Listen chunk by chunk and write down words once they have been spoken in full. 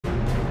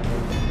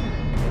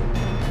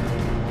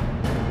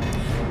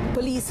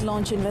Police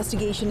launch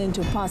investigation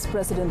into past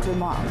president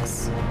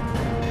remarks.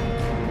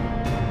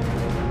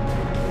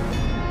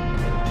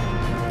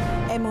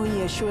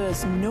 MOE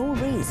assures no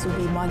race will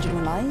be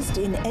marginalized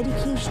in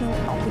educational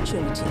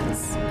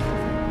opportunities.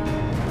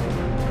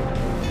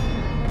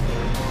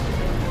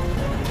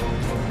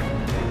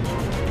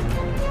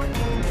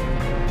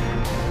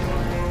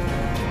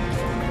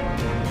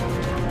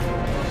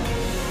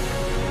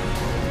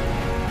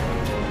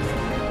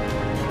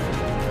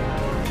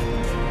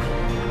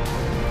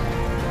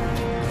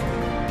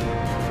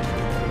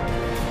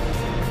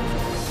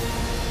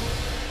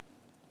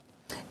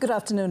 Good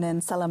afternoon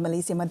and Salam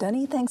Malaysia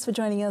Madani. Thanks for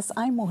joining us.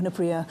 I'm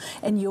Mohanapriya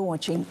and you're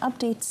watching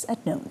Updates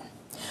at Noon.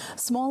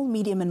 Small,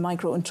 medium and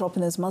micro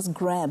entrepreneurs must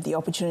grab the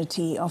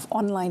opportunity of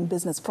online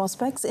business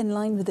prospects in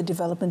line with the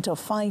development of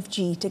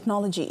 5G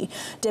technology.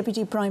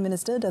 Deputy Prime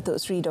Minister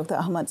Datuk Seri Dr.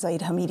 Ahmad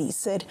Zahid Hamidi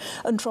said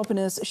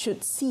entrepreneurs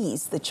should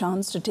seize the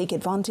chance to take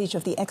advantage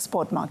of the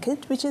export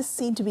market, which is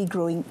seen to be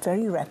growing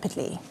very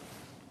rapidly.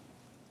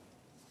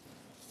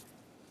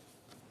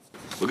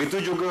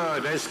 Begitu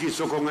juga dari segi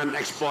sokongan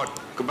ekspor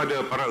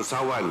kepada para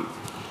usahawan.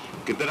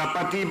 Kita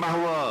dapati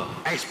bahawa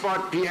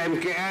ekspor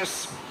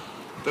PMKS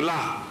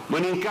telah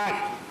meningkat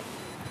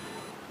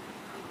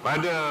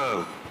pada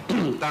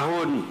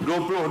tahun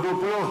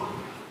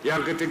 2020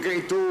 yang ketika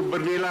itu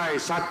bernilai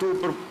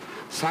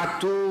 117.8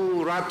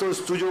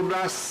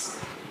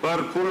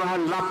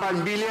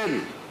 bilion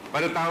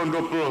pada tahun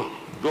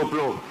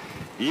 2020.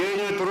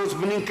 Ianya terus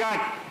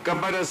meningkat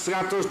kepada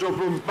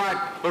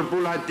 124.3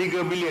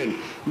 bilion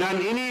dan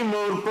ini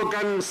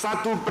merupakan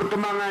satu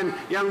perkembangan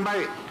yang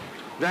baik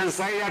dan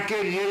saya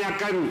yakin ia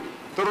akan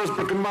terus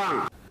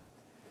berkembang.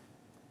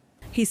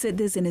 He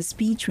said this in a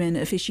speech when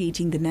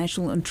officiating the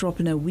National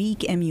Entrepreneur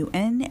Week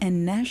MUN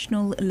and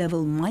National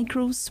Level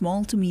Micro,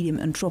 Small to Medium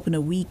Entrepreneur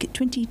Week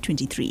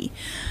 2023.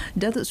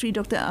 Datuk Seri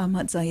Dr.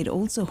 Ahmad Zahid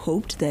also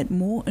hoped that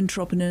more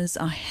entrepreneurs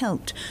are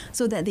helped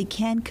so that they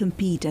can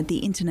compete at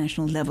the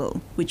international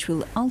level, which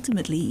will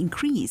ultimately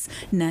increase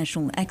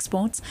national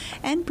exports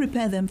and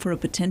prepare them for a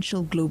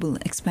potential global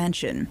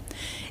expansion.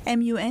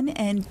 MUN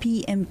and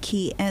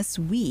PMKS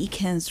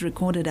Week has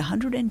recorded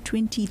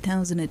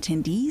 120,000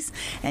 attendees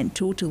and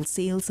total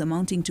sales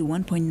amounting to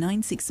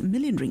 1.96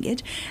 million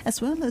ringgit,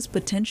 as well as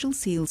potential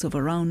sales of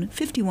around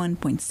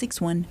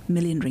 51.61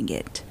 million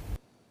ringgit.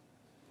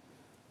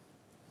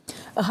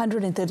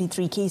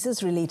 133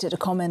 cases related to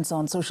comments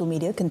on social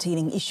media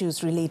containing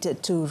issues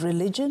related to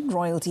religion,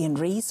 royalty and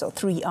race, or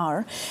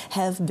 3R,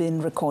 have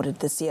been recorded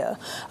this year.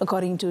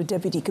 According to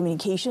Deputy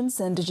Communications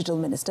and Digital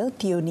Minister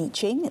Teo Ni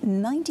Cheng,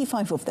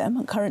 95 of them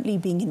are currently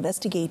being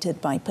investigated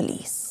by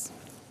police.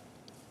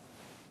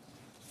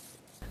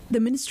 The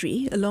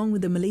Ministry, along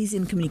with the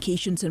Malaysian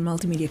Communications and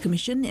Multimedia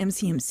Commission,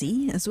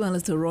 MCMC, as well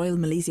as the Royal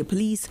Malaysia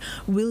Police,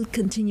 will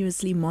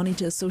continuously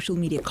monitor social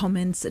media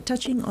comments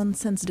touching on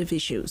sensitive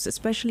issues,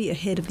 especially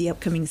ahead of the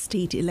upcoming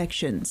state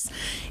elections.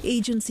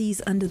 Agencies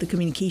under the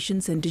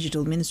Communications and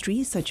Digital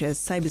Ministry, such as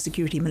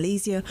Cybersecurity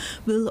Malaysia,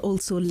 will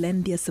also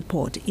lend their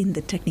support in the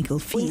technical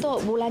field.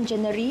 Untuk bulan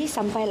Januari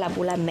sampailah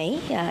bulan Mei,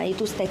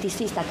 itu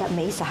statistik setakat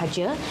Mei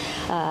sahaja.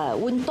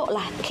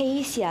 Untuklah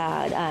kes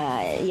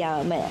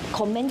yang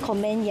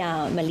komen-komen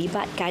yang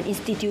melibatkan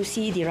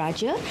institusi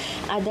diraja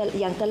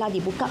yang telah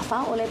dibuka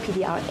fail oleh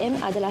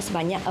PDRM adalah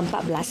sebanyak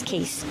 14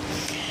 kes.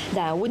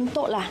 Dan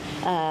untuklah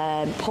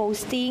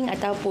posting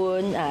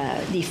ataupun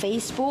di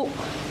Facebook,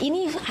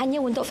 ini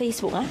hanya untuk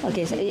Facebook.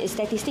 Okay,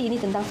 statistik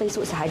ini tentang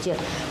Facebook sahaja.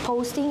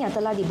 Posting yang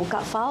telah dibuka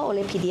fail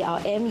oleh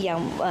PDRM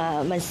yang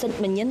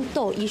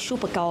menyentuh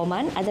isu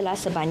perkawaman adalah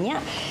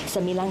sebanyak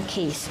 9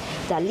 kes.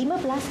 Dan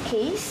 15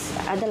 kes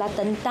adalah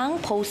tentang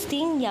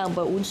posting yang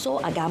berunsur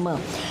agama.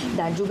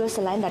 Dan juga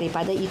selain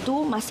daripada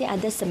itu, masih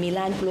ada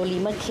 95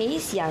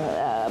 kes yang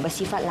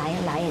bersifat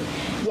lain-lain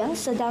yang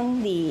sedang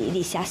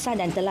disiasat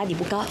dan telah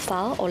dibuka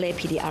fail oleh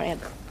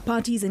PDRM.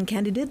 Parties and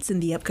candidates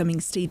in the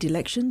upcoming state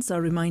elections are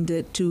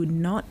reminded to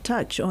not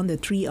touch on the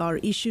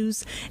 3R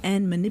issues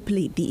and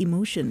manipulate the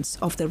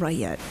emotions of the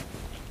rakyat.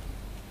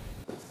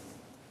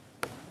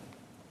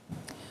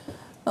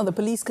 Now, the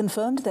police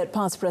confirmed that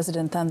past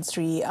President Tan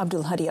Sri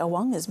Abdul Hadi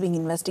Awang is being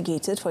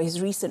investigated for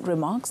his recent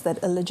remarks that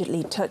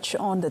allegedly touch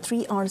on the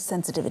 3R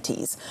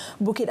sensitivities.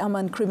 Bukit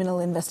Aman Criminal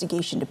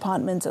Investigation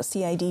Department, or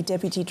CID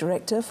Deputy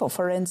Director for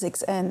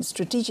Forensics and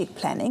Strategic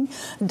Planning,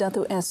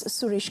 Dato S.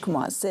 Suresh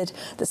Kumar, said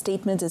the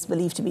statement is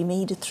believed to be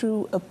made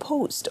through a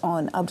post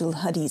on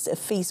Abdul Hadi's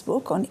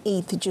Facebook on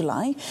 8th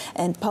July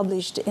and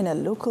published in a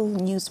local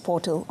news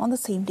portal on the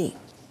same day.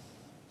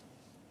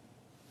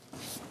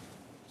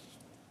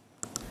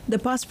 The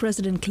past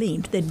president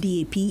claimed that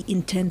DAP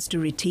intends to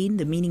retain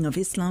the meaning of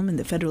Islam in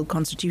the federal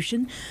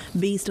constitution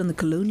based on the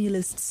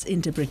colonialists'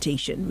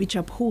 interpretation, which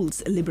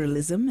upholds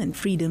liberalism and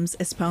freedoms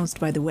espoused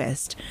by the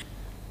West.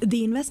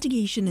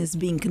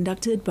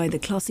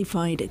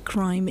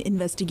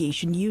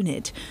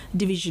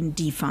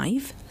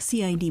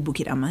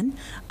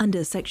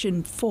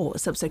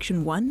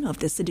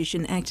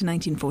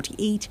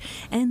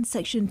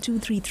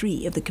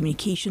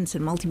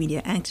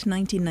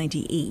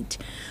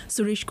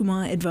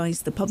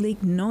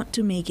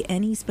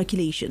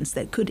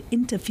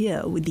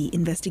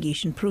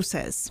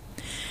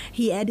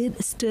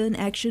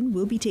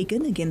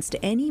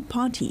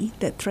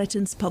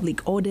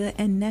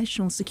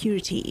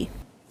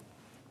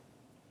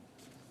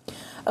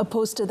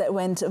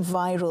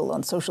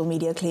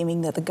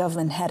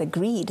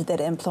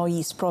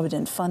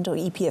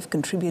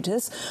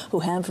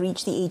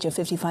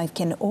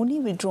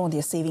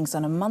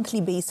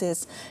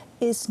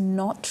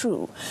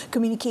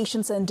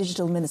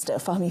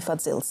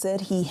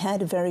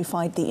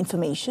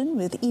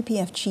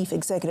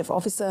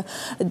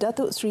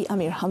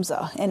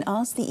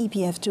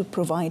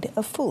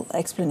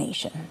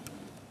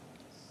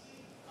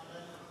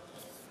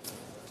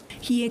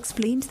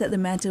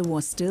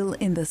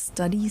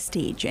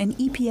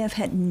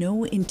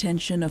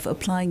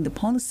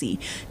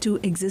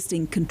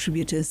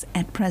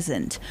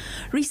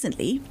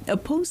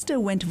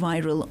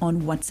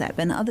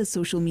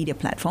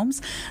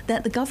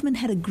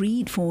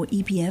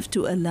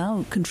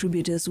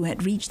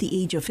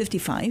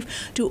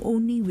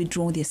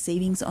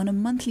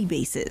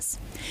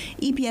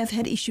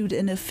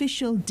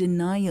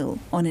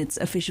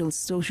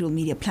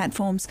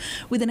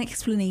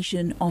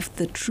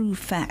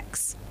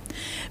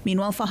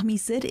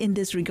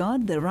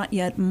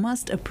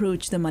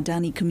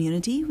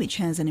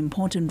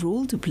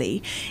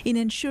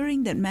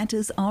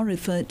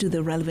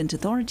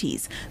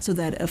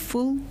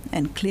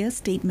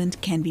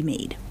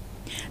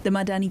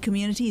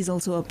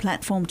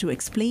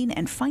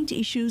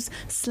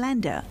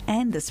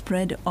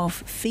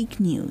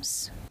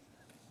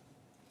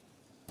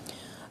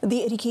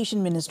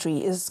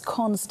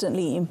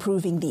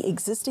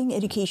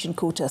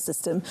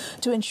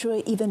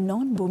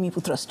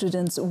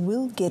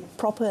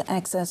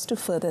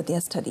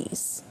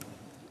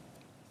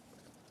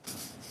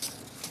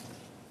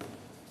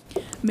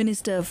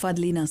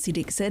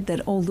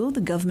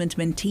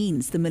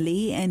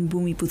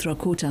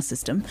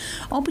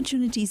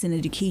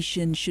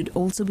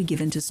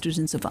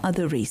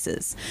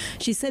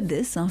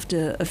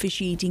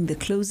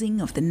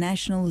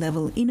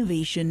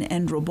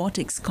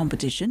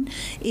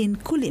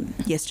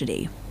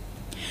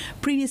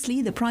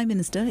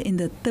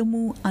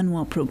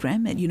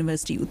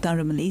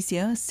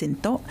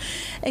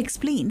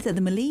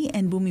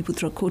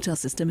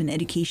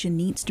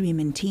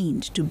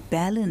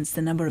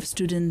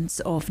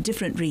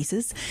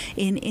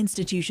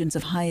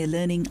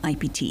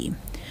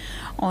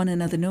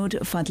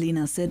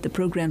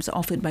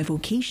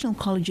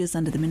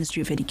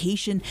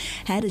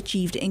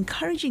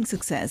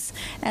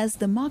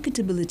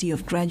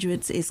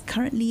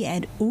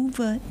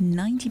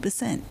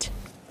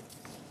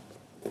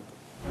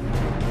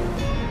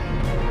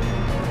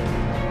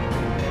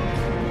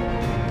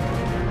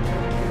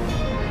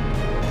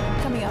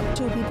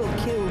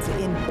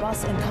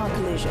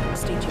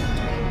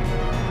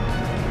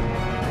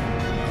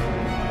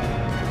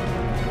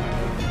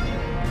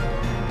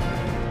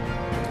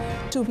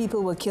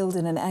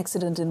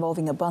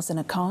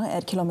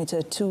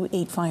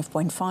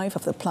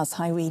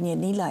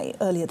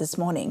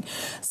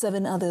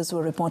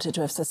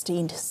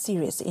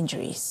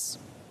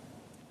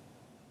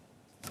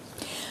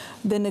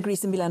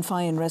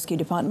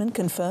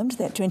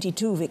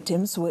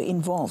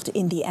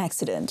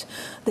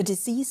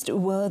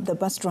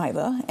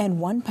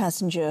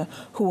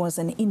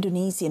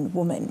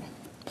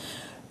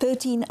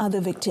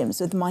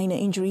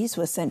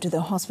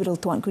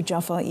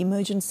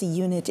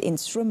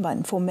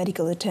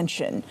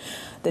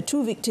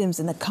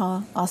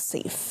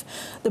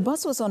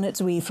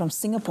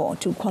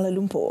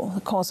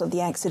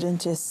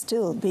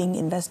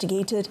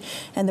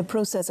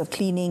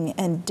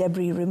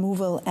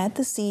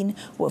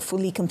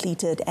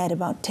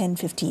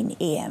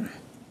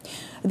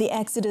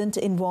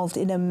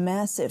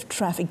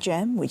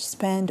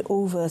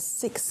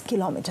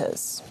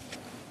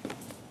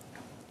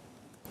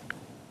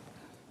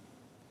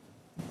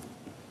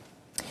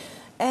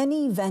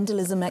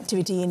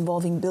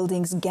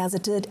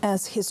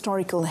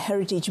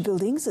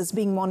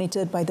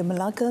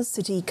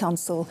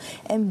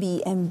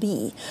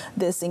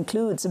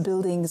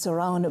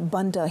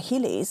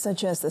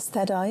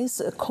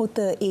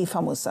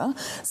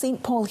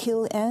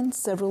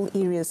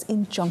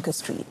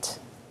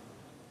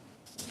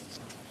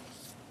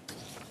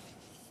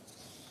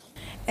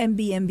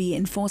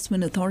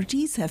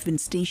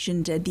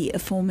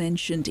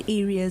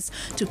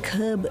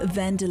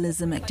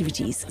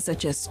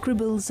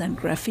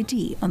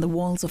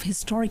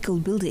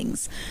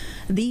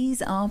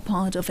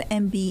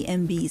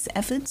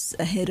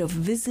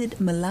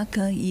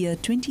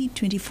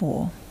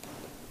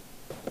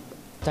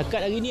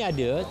 Setakat hari ni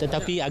ada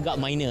tetapi agak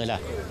minor lah.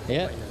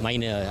 Ya,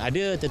 minor.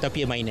 Ada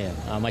tetapi minor.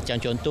 Macam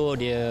contoh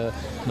dia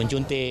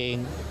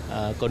mencunting,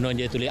 konon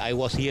dia tulis I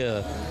was here.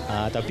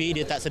 Tapi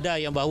dia tak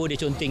sedar yang bahawa dia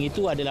cunting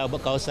itu adalah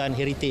kawasan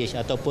heritage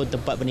ataupun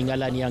tempat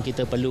peninggalan yang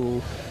kita perlu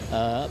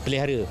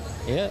pelihara.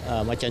 Ya,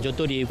 macam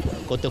contoh di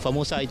Kota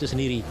Formosa itu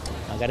sendiri.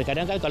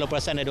 Kadang-kadang kan kalau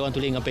perasan ada orang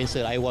tulis dengan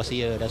pensel I was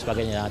here dan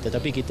sebagainya.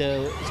 Tetapi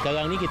kita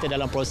sekarang ni kita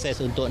dalam proses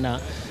untuk nak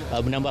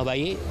menambah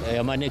baik,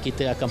 yang mana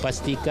kita akan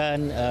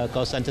pastikan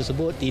kawasan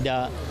tersebut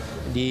tidak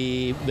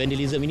di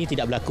vandalism ini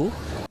tidak berlaku.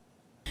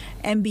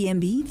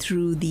 MBMB,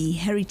 through the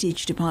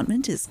Heritage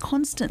Department, is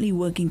constantly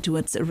working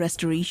towards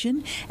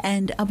restoration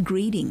and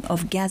upgrading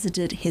of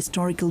gazetted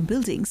historical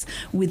buildings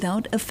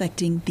without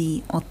affecting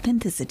the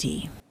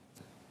authenticity.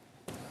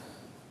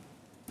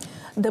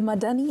 The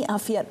Madani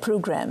Afiat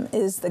program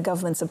is the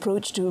government's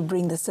approach to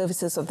bring the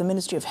services of the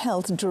Ministry of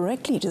Health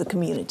directly to the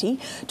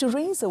community to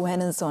raise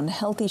awareness on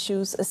health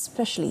issues,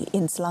 especially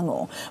in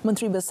Selangor.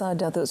 Menteri Besar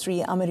Datuk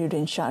Seri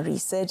Amiruddin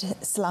Shahri said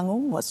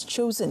Selangor was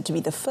chosen to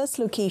be the first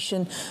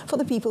location for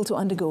the people to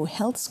undergo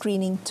health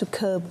screening to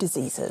curb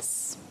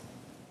diseases.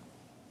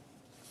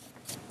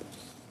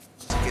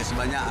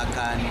 Sebanyak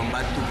akan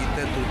membantu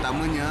kita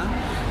terutamanya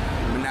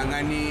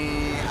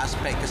menangani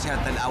aspek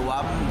kesihatan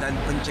awam dan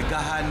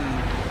pencegahan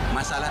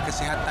masalah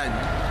kesihatan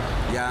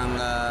yang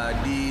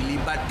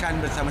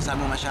dilibatkan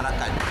bersama-sama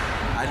masyarakat.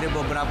 Ada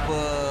beberapa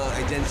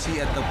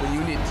agensi ataupun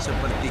unit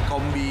seperti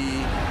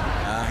Kombi,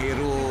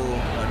 Hero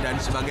dan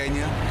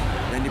sebagainya,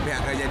 dan di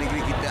pihak kerajaan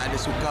negeri kita ada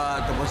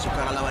SUKA ataupun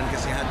sukarelawan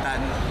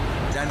kesihatan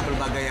dan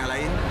pelbagai yang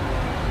lain,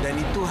 dan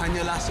itu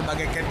hanyalah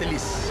sebagai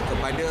katalis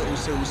kepada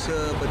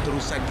usaha-usaha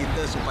berterusan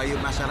kita supaya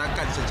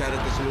masyarakat secara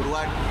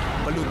keseluruhan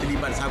perlu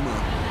terlibat sama.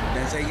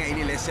 Dan saya ingat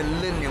ini lesson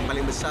learn yang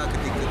paling besar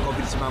ketika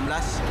COVID-19,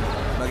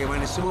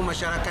 bagaimana semua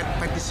masyarakat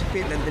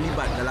participate dan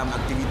terlibat dalam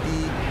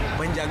aktiviti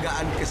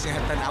penjagaan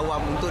kesihatan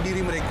awam untuk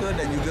diri mereka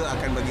dan juga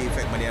akan bagi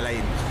efek pada yang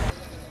lain.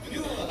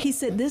 He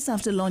said this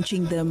after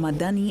launching the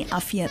Madani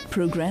Afiat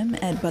program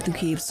at Batu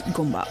Caves,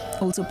 Gombak.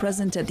 Also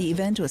present at the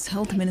event was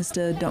Health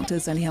Minister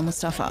Dr. Zaliha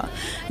Mustafa.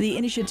 The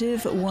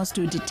initiative was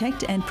to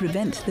detect and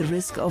prevent the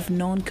risk of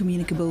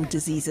non-communicable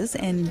diseases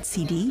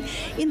 (NCD)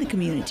 in the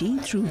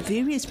community through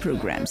various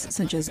programs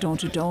such as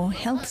door-to-door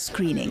health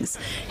screenings,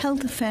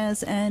 health fairs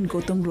and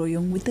gotong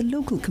royong with the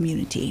local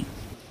community.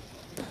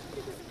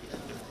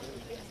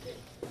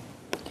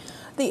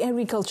 The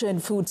Agriculture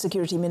and Food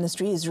Security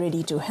Ministry is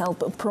ready to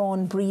help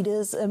prawn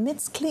breeders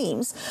amidst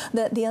claims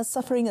that they are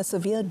suffering a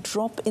severe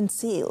drop in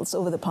sales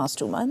over the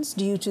past 2 months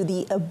due to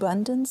the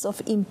abundance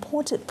of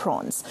imported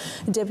prawns.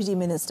 Deputy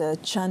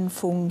Minister Chan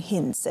Fung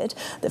Hin said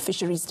the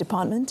Fisheries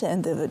Department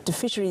and the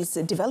Fisheries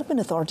Development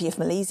Authority of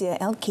Malaysia,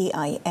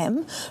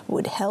 LKIM,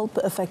 would help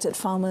affected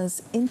farmers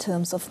in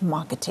terms of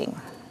marketing.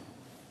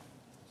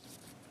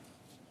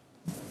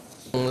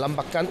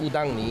 Lambakan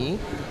udang ni,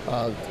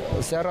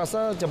 saya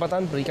rasa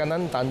Jabatan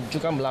Perikanan dan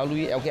juga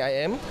melalui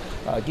LKIM,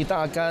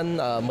 kita akan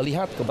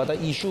melihat kepada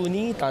isu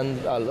ini dan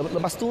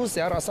lepas tu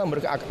saya rasa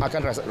mereka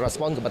akan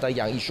respon kepada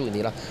yang isu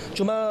inilah.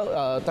 Cuma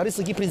dari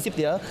segi prinsip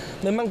dia,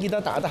 memang kita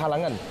tak ada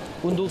halangan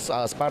untuk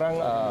sebarang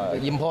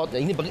import.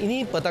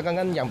 Ini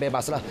perdagangan yang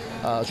bebas lah.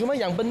 Cuma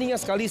yang pentingnya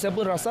sekali saya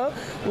pun rasa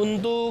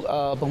untuk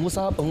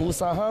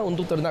pengusaha-pengusaha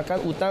untuk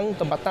ternakan udang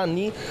tempatan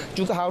ni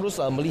juga harus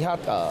melihat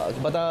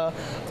kepada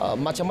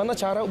macam mana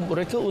cara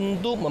mereka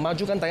untuk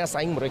memajukan daya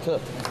saing mereka.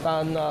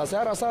 Dan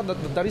saya rasa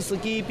dari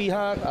segi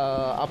pihak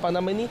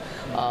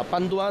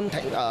panduan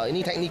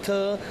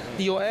teknikal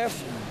TOF,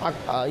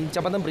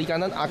 Jabatan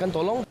Perikanan akan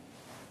tolong.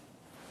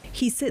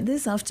 He said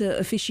this after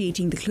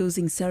officiating the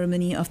closing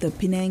ceremony of the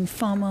Penang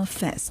Farmer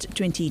Fest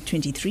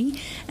 2023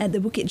 at the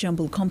Bukit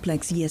Jambul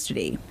complex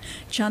yesterday.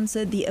 Chan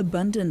said the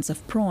abundance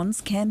of prawns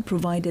can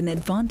provide an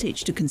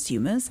advantage to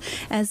consumers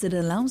as it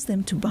allows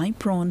them to buy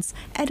prawns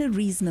at a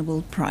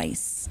reasonable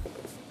price.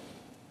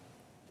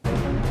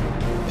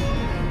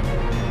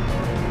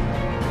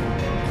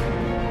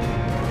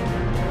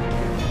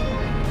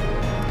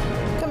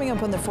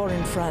 Up on the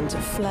foreign front,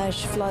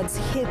 flash floods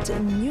hit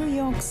New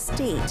York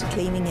State,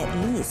 claiming at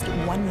least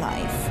 1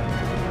 life.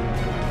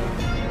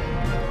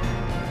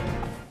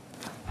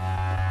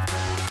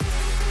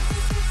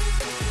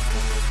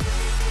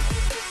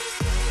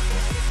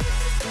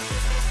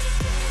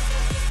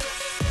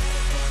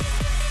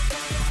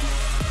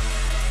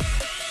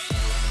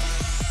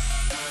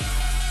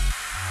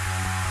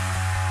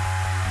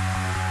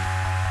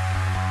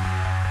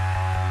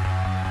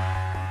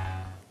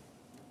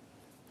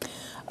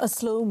 A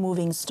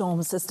slow-moving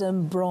storm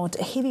system brought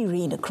heavy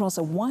rain across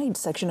a wide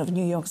section of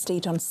New York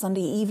State on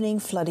Sunday evening,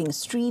 flooding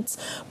streets,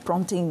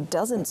 prompting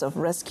dozens of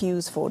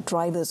rescues for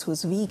drivers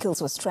whose vehicles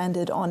were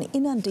stranded on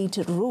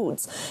inundated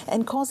roads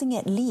and causing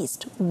at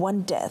least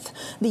 1 death.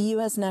 The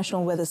U.S.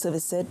 National Weather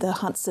Service said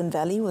the Hudson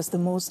Valley was the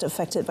most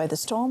affected by the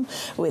storm,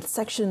 with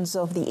sections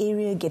of the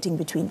area getting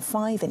between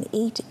 5 and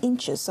 8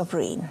 inches of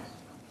rain.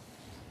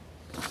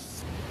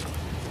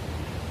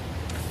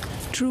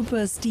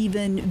 Trooper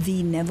Stephen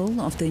V.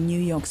 Neville of the New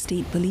York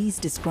State Police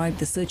described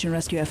the search and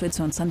rescue efforts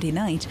on Sunday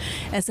night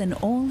as an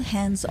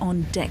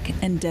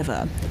all-hands-on-deck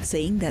endeavour,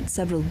 saying that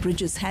several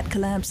bridges had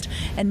collapsed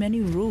and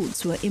many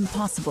roads were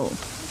impassable.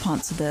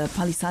 Parts of the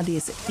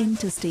Palisades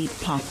Interstate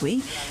Parkway,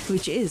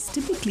 which is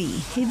typically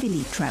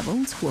heavily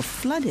travelled, were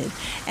flooded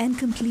and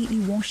completely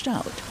washed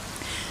out.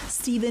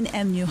 Stephen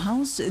M.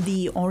 Newhouse,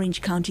 the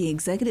Orange County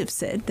executive,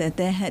 said that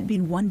there had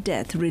been one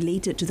death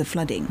related to the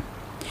flooding.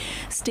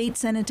 State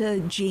Senator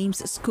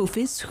James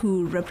Scofis,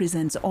 who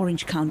represents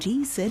Orange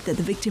County, said that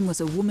the victim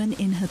was a woman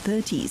in her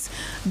 30s,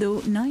 though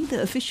neither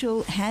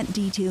official had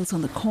details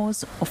on the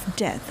cause of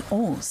death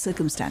or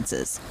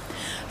circumstances.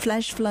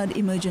 Flash flood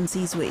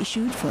emergencies were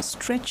issued for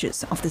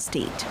stretches of the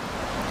state.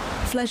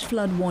 Flash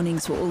flood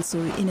warnings were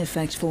also in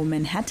effect for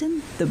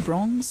Manhattan, the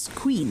Bronx,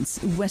 Queens,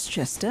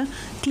 Westchester,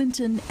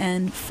 Clinton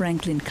and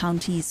Franklin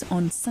counties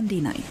on Sunday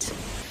night.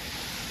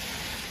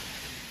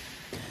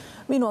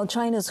 Meanwhile,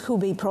 China's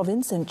Hubei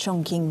province and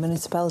Chongqing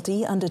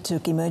municipality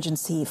undertook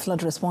emergency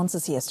flood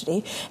responses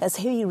yesterday as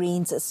heavy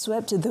rains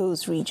swept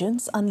those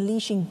regions,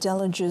 unleashing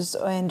deluges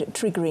and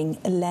triggering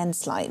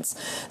landslides.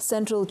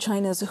 Central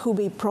China's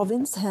Hubei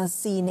province has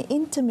seen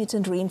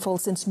intermittent rainfall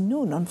since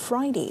noon on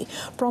Friday,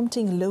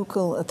 prompting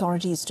local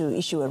authorities to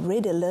issue a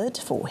red alert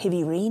for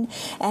heavy rain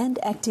and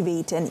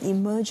activate an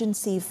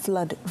emergency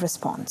flood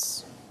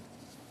response.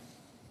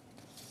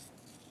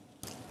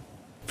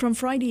 From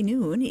Friday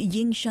noon,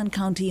 Yingshan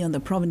County on the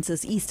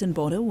province's eastern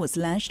border was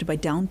lashed by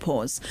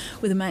downpours,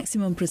 with a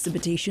maximum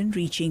precipitation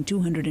reaching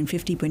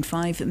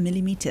 250.5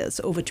 millimeters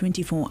over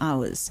 24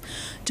 hours.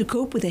 To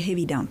cope with the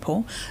heavy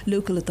downpour,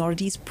 local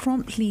authorities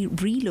promptly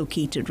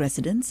relocated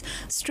residents,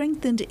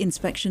 strengthened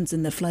inspections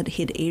in the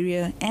flood-hit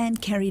area,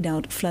 and carried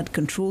out flood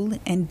control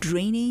and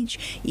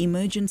drainage,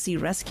 emergency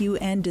rescue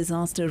and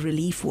disaster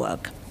relief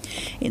work.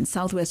 In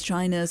southwest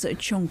China's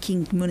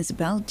Chongqing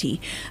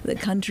municipality, the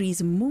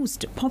country's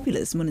most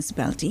populous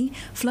municipality,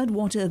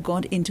 floodwater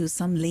got into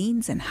some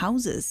lanes and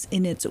houses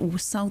in its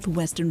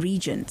southwestern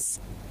regions.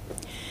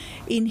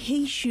 In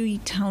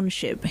Heishui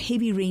Township,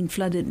 heavy rain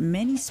flooded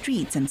many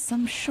streets and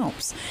some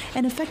shops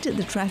and affected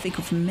the traffic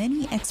of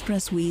many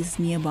expressways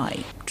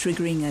nearby,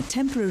 triggering a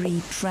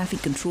temporary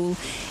traffic control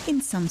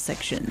in some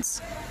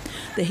sections.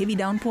 The heavy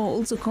downpour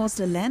also caused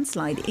a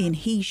landslide in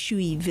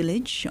Heishui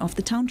village of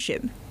the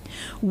township.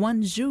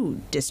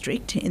 Wanzhou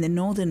district in the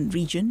northern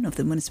region of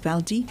the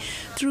municipality,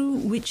 through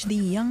which the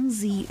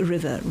Yangtze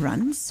River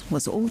runs,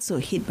 was also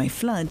hit by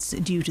floods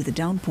due to the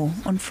downpour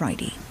on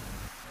Friday.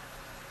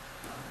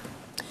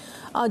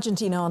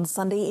 Argentina on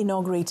Sunday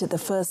inaugurated the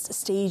first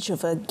stage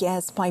of a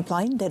gas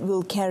pipeline that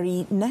will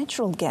carry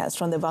natural gas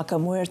from the Vaca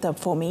Muerta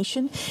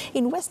formation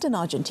in western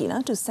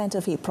Argentina to Santa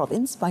Fe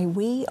province by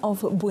way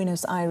of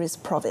Buenos Aires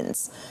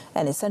province,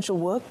 an essential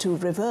work to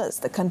reverse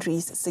the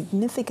country's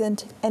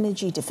significant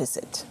energy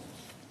deficit.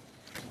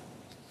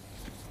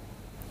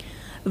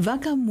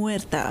 Vaca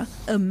Muerta,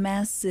 a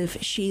massive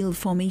shale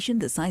formation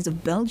the size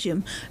of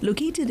Belgium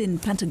located in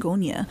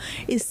Patagonia,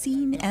 is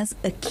seen as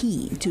a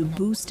key to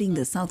boosting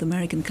the South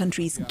American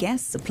country's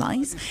gas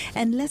supplies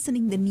and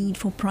lessening the need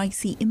for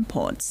pricey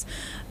imports.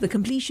 The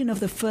completion of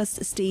the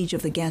first stage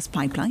of the gas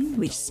pipeline,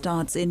 which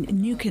starts in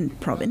Neuquén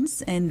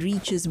province and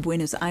reaches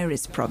Buenos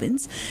Aires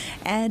province,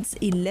 adds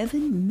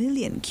 11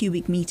 million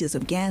cubic meters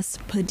of gas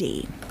per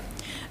day.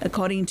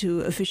 According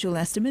to official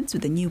estimates,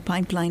 with the new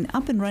pipeline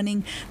up and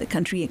running, the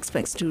country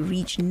expects to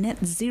reach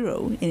net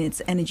zero in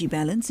its energy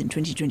balance in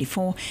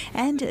 2024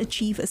 and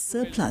achieve a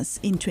surplus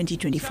in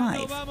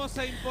 2025.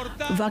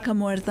 Vaca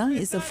Muerta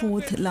is the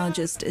fourth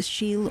largest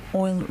shale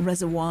oil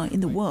reservoir in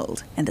the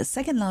world and the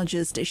second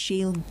largest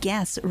shale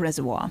gas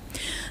reservoir.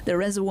 The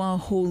reservoir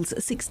holds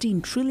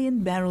 16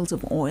 trillion barrels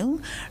of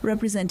oil,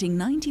 representing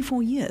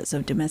 94 years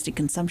of domestic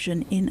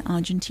consumption in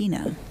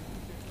Argentina.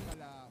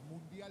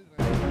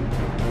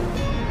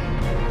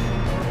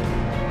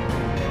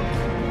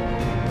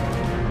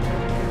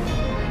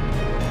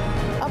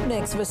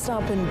 Next,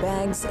 Verstappen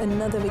bags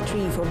another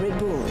victory for Red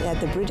Bull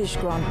at the British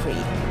Grand Prix.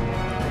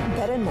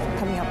 That and more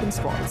coming up in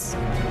sports.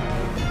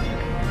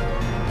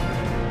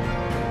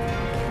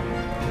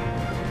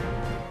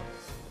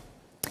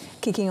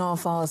 Kicking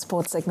off our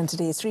sports segment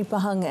today, Sri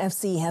Pahang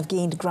FC have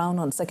gained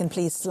ground on second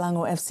place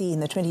Selangor FC in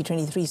the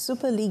 2023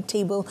 Super League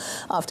table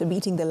after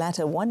beating the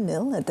latter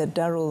 1-0 at the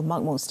Darul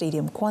Makmur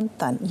Stadium,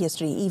 Kuantan,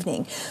 yesterday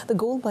evening. The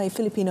goal by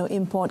Filipino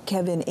import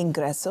Kevin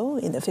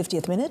Ingresso in the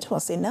 50th minute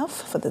was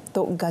enough for the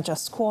Tok Gajah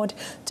squad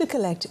to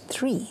collect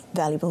 3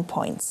 valuable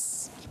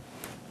points.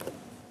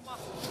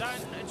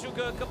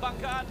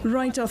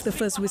 Right off the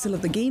first whistle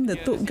of the game, the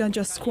Tok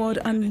Gajah squad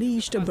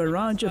unleashed a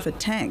barrage of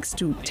attacks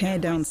to tear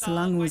down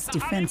Selangor's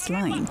defence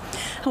line.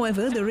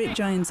 However, the Red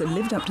Giants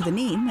lived up to the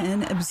name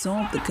and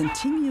absorbed the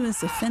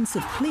continuous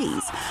offensive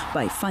plays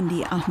by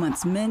Fandi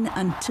Ahmad's men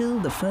until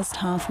the first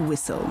half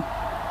whistle.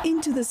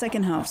 Into the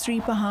second half, Sri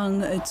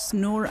Pahang's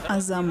Nur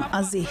Azam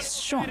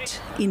Aziz's shot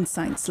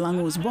inside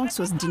Selangor's box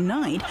was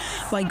denied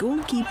by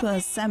goalkeeper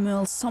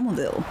Samuel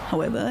Somerville.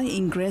 However,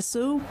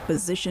 Ingresso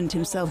positioned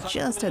himself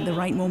just at the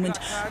right moment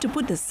to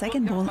put the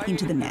second ball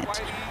into the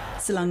net.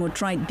 Selangor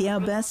tried their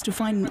best to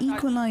find an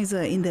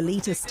equaliser in the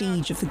later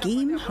stage of the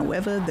game.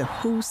 However, the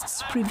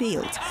hosts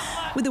prevailed.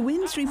 With the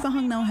win, Sri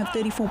Pahang now have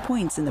 34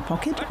 points in the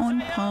pocket,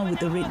 on par with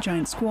the Red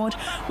Giant squad,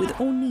 with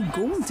only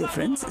goal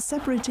difference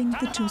separating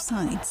the two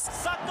sides.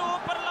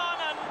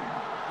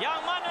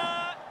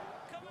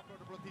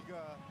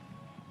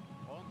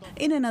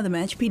 In another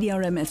match,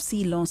 PDRM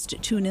FC lost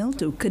 2-0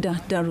 to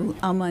Kedah Darul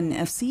Aman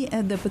FC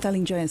at the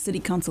Petaling Jaya City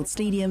Council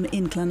Stadium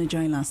in Kelana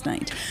Jaya last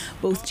night.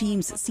 Both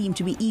teams seemed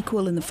to be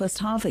equal in the first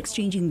half,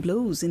 exchanging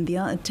blows in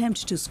their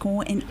attempt to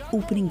score an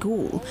opening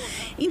goal.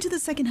 Into the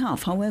second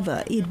half,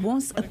 however, it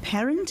was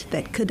apparent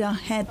that Kedah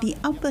had the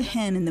upper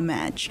hand in the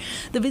match.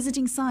 The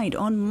visiting side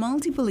on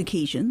multiple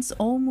occasions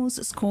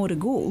almost scored a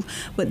goal,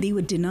 but they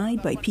were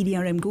denied by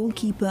PDRM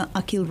goalkeeper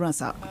Akil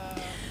Razak.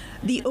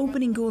 The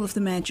opening goal of the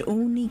match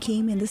only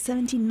came in the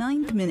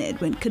 79th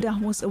minute when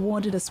Kedah was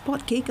awarded a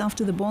spot kick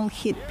after the ball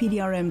hit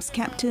PDRM's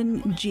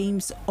captain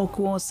James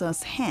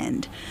Okwosa's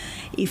hand.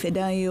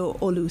 Ifedayo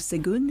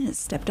Olusegun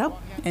stepped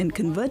up and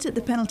converted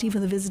the penalty for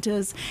the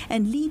visitors,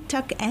 and Lee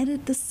Tuck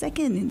added the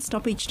second in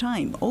stoppage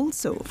time,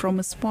 also from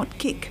a spot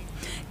kick.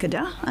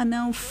 Kedah are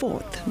now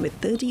fourth with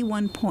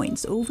 31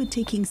 points,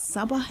 overtaking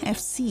Sabah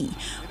FC,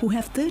 who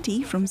have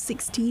 30 from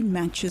 16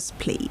 matches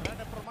played.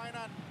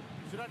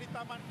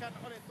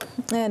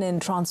 And in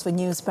transfer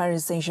news,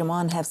 Paris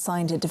Saint-Germain have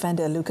signed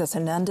defender Lucas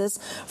Hernandez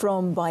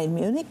from Bayern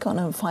Munich on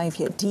a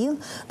 5-year deal.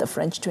 The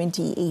French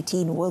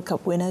 2018 World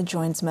Cup winner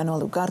joins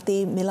Manuel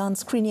Ugarte, Milan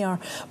Skriniar,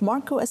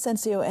 Marco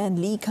Asensio and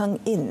Lee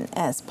Kang-in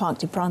as Parc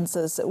des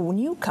Princes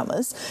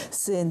newcomers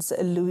since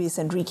Luis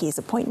Enrique's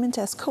appointment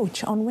as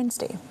coach on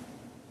Wednesday.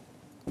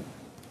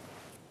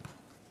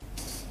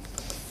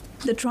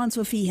 The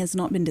transfer fee has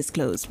not been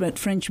disclosed, but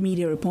French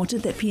media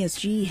reported that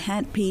PSG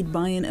had paid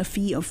Bayern a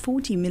fee of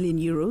 40 million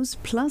euros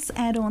plus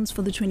add-ons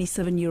for the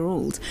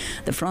 27-year-old.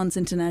 The France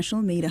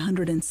international made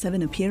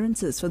 107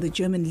 appearances for the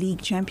German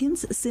league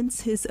champions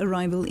since his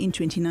arrival in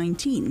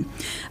 2019.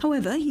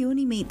 However, he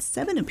only made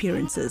 7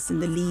 appearances in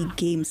the league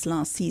games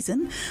last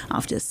season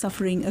after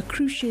suffering a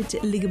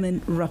cruciate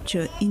ligament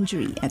rupture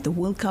injury at the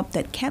World Cup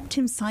that kept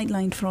him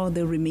sidelined for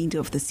the remainder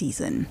of the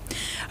season.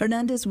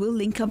 Hernandez will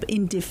link up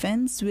in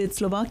defence with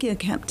Slovakia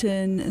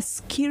captain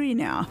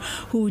Skriniar,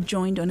 who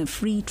joined on a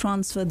free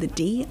transfer the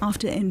day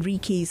after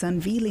Enrique's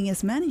unveiling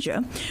as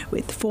manager,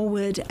 with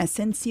forward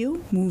Asensio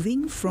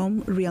moving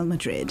from Real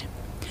Madrid.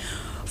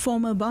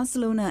 Former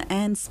Barcelona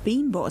and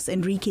Spain boss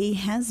Enrique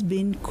has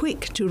been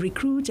quick to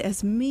recruit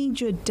as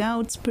major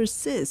doubts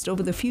persist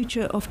over the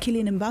future of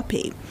Kylian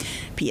Mbappe.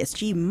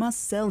 PSG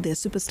must sell their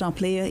superstar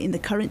player in the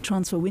current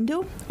transfer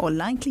window or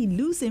likely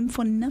lose him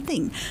for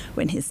nothing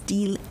when his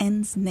deal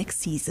ends next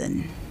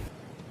season.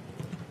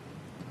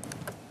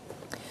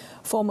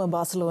 Former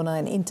Barcelona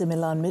and Inter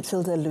Milan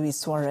midfielder Luis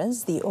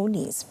Suarez, the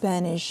only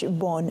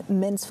Spanish-born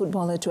men's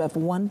footballer to have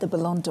won the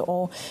Ballon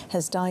d'Or,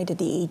 has died at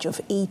the age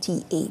of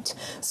 88.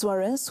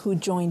 Suarez, who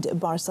joined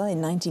Barca in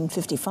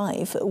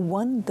 1955,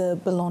 won the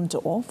Ballon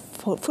d'Or,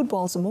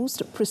 football's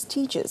most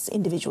prestigious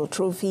individual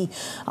trophy,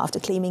 after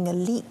claiming a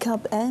League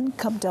Cup and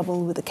Cup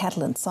double with the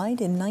Catalan side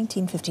in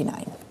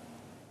 1959.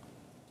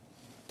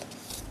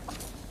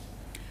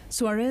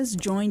 Suarez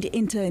joined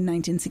Inter in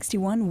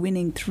 1961,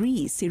 winning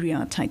 3 Serie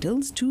A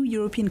titles, 2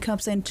 European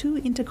Cups and 2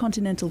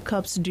 Intercontinental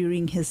Cups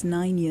during his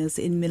 9 years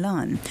in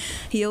Milan.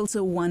 He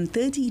also won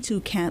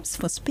 32 caps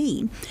for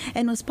Spain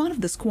and was part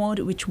of the squad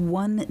which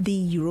won the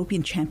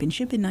European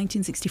Championship in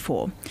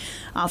 1964.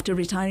 After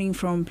retiring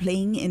from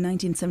playing in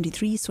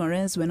 1973,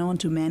 Suarez went on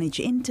to manage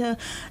Inter,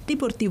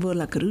 Deportivo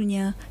La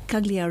Coruña,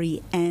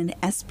 Cagliari and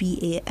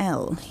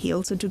SPAL. He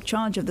also took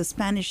charge of the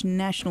Spanish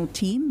national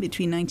team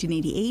between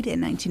 1988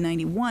 and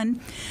 1991,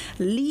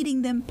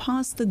 leading them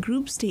past the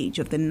group stage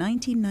of the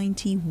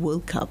 1990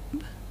 World Cup.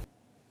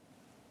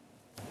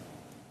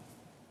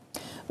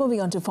 Moving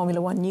on to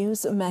Formula One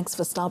news, Max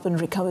Verstappen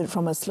recovered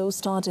from a slow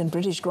start in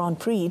British Grand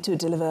Prix to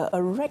deliver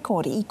a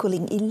record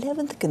equaling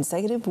 11th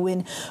consecutive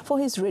win for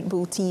his Red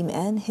Bull team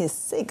and his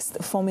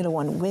 6th Formula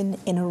One win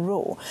in a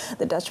row.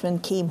 The Dutchman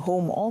came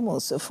home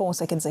almost 4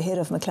 seconds ahead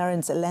of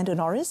McLaren's Lando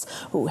Norris,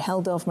 who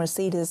held off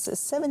Mercedes'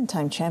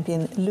 7-time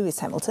champion Lewis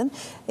Hamilton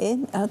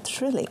in a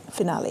thrilling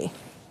finale.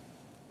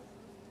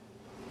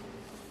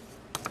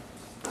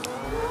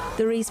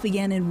 The race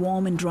began in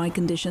warm and dry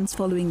conditions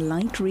following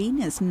light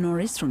rain as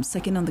Norris, from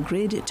second on the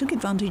grid, took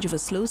advantage of a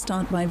slow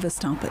start by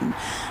Verstappen.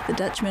 The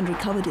Dutchman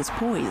recovered his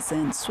poise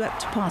and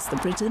swept past the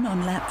Briton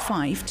on lap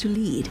 5 to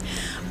lead.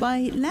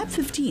 By lap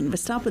 15,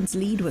 Verstappen's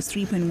lead was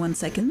 3.1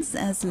 seconds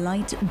as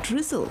light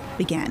drizzle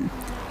began.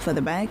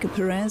 Further back,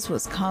 Perez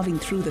was carving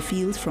through the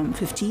field from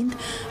 15th,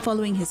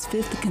 following his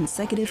 5th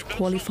consecutive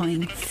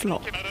qualifying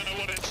flop.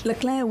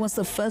 Leclerc was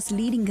the first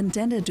leading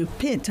contender to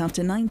pit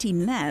after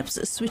 19 laps,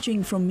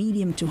 switching from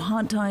medium to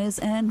hard tyres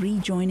and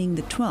rejoining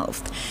the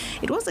 12th.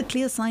 It was a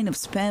clear sign of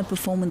spare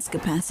performance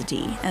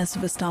capacity, as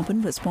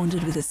Verstappen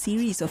responded with a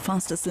series of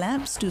fastest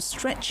laps to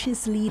stretch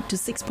his lead to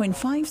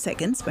 6.5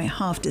 seconds by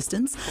half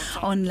distance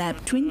on lap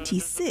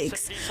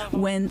 26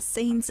 when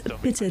Sainz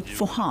pitted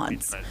for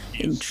hards.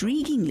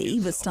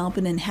 Intriguingly,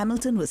 Verstappen and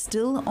Hamilton were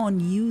still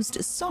on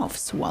used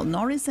softs, while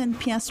Norris and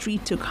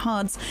Piastri took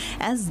hards,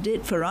 as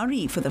did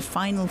Ferrari for the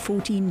final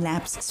 14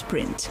 laps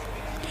sprint.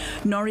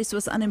 Norris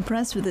was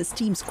unimpressed with his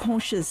team's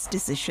cautious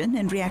decision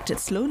and reacted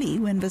slowly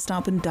when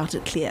Verstappen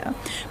darted clear.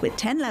 With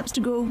 10 laps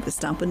to go,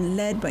 Verstappen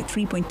led by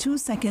 3.2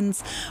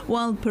 seconds,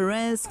 while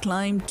Perez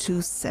climbed to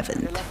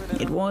 7th.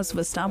 It was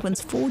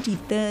Verstappen's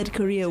 43rd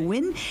career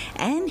win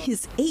and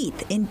his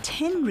 8th in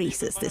 10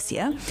 races this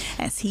year,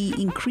 as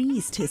he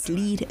increased his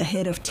lead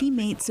ahead of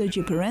teammate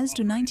Sergio Perez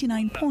to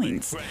 99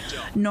 points.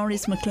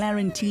 Norris'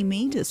 McLaren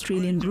teammate,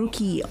 Australian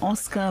rookie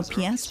Oscar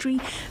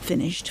Piastri,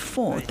 finished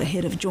 4th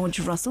ahead of George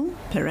Russell,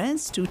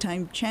 Perez,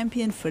 two-time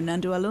champion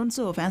Fernando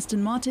Alonso of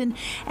Aston Martin,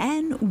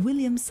 and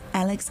Williams'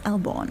 Alex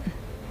Albon.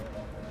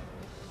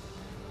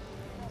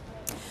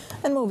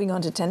 And moving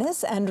on to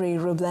tennis, Andrei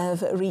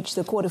Rublev reached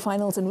the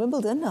quarterfinals in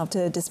Wimbledon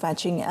after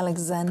dispatching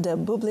Alexander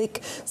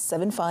Bublik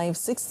 7-5,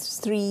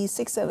 6-3,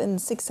 6-7,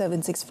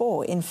 6-7,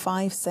 6-4 in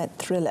 5-set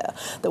thriller.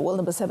 The world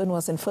number 7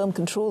 was in firm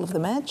control of the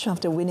match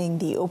after winning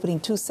the opening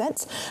 2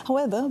 sets.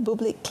 However,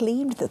 Bublik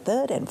claimed the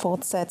 3rd and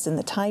 4th sets in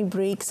the tie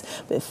breaks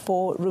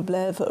before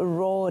Rublev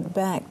roared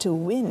back to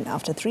win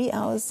after 3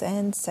 hours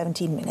and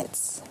 17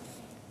 minutes.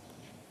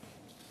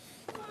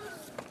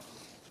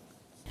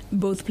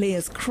 Both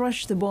players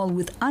crushed the ball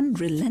with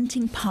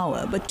unrelenting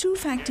power, but 2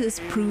 factors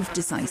proved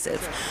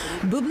decisive.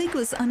 Bublik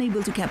was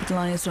unable to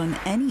capitalize on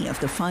any of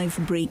the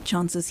 5 break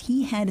chances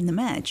he had in the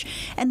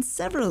match, and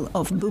several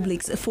of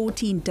Bublik's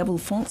 14 double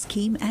faults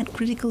came at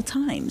critical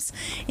times.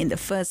 In the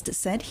first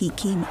set, he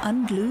came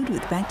unglued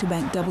with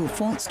back-to-back double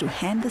faults to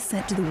hand the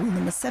set to the world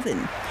number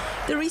 7.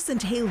 The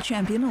recent Hale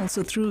champion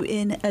also threw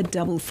in a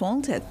double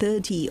fault at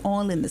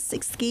 30-all in the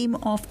 6th game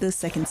of the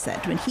 2nd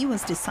set, when he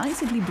was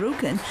decisively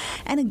broken,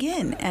 and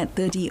again at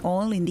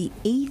 30-all in the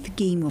 8th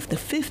game of the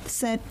 5th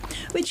set,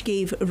 which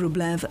gave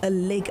Rublev a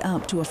leg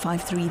up to a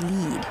 5-3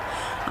 lead.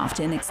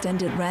 After an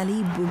extended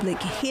rally,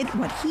 Bublik hit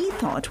what he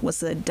thought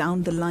was a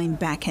down-the-line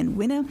backhand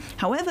winner.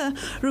 However,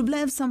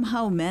 Rublev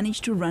somehow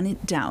managed to run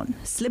it down,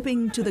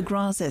 slipping to the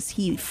grass as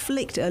he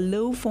flicked a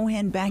low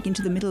forehand back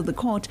into the middle of the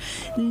court,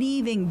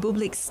 leaving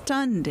Bublik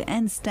stunned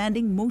and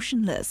standing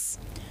motionless.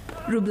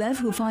 Rublev,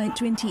 who fired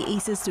 20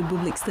 aces to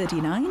Bublik's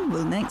 39,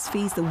 will next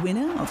face the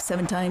winner of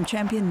 7-time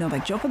champion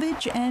Novak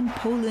Djokovic and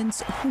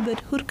Poland's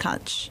Hubert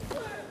Hurkacz.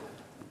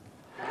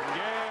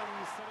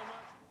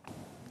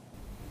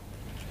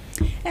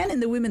 And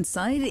in the women's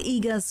side,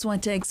 Iga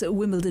Swiatek's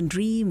Wimbledon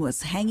dream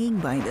was hanging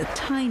by the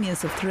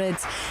tiniest of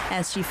threads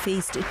as she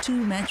faced 2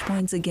 match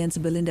points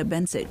against Belinda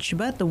Bencic.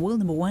 But the world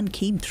number 1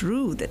 came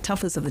through the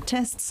toughest of the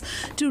tests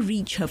to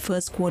reach her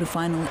first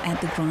quarterfinal at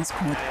the Grass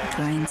Court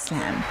Grand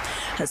Slam.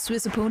 Her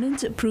Swiss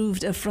opponent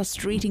proved a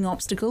frustrating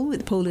obstacle,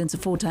 with Poland's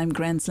 4-time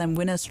Grand Slam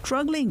winner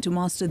struggling to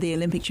master the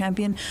Olympic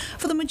champion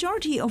for the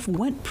majority of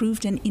what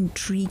proved an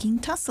intriguing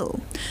tussle.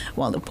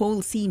 While the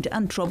Pole seemed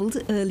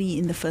untroubled early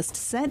in the first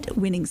set,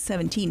 winning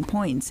 17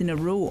 points in a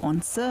row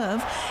on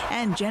serve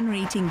and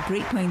generating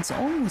breakpoints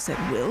almost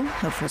at will,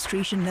 her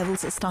frustration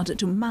levels started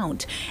to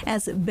mount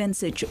as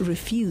Bencic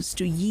refused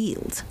to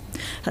yield.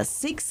 Her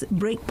 6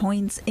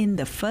 breakpoints in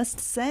the first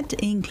set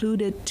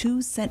included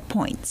 2 set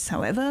points.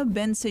 However,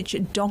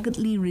 Bencic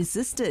doggedly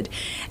resisted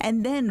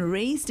and then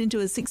raced into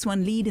a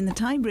 6-1 lead in the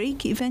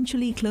tiebreak,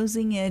 eventually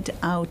closing it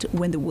out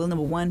when the world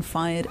number 1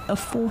 fired a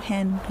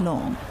forehand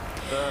long.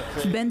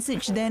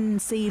 Bencic then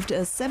saved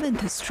a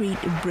 7th straight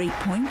break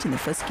point in the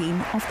first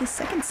game of the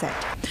 2nd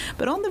set.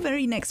 But on the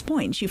very next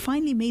point, she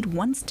finally made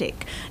one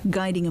stick,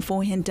 guiding a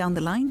forehand down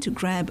the line to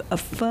grab a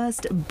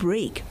first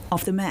break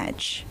of the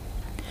match.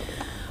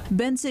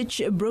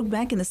 Bencic broke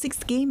back in the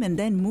 6th game and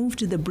then moved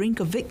to the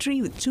brink of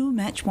victory with 2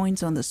 match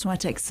points on the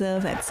Swiatek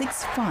serve at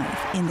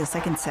 6-5 in the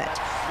 2nd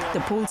set. The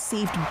Pole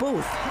saved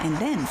both and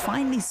then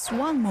finally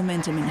swung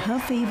momentum in her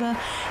favour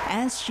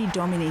as she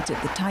dominated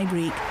the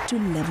tiebreak to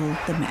level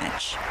the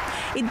match.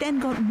 It then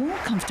got more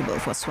comfortable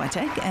for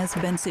Swiatek as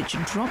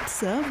Bencic dropped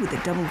serve with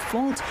a double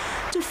fault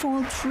to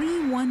fall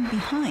 3-1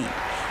 behind,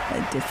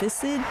 a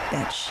deficit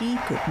that she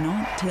could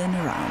not turn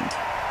around.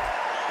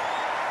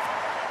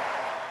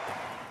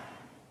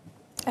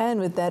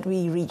 And with that,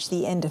 we reach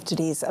the end of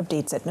today's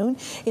Updates at Noon.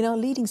 In our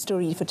leading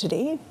story for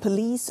today,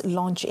 police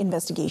launch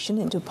investigation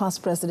into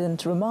past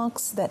president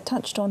remarks that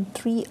touched on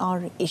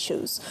 3R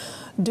issues.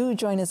 Do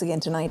join us again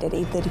tonight at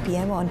 8:30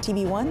 p.m. on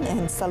TV1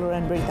 and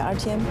saluran Berita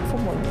RTM for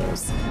more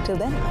news. Till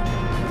then, I'm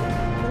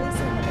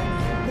Malaysia,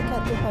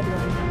 dekat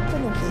perpaduan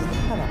penuhi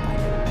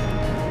harapan.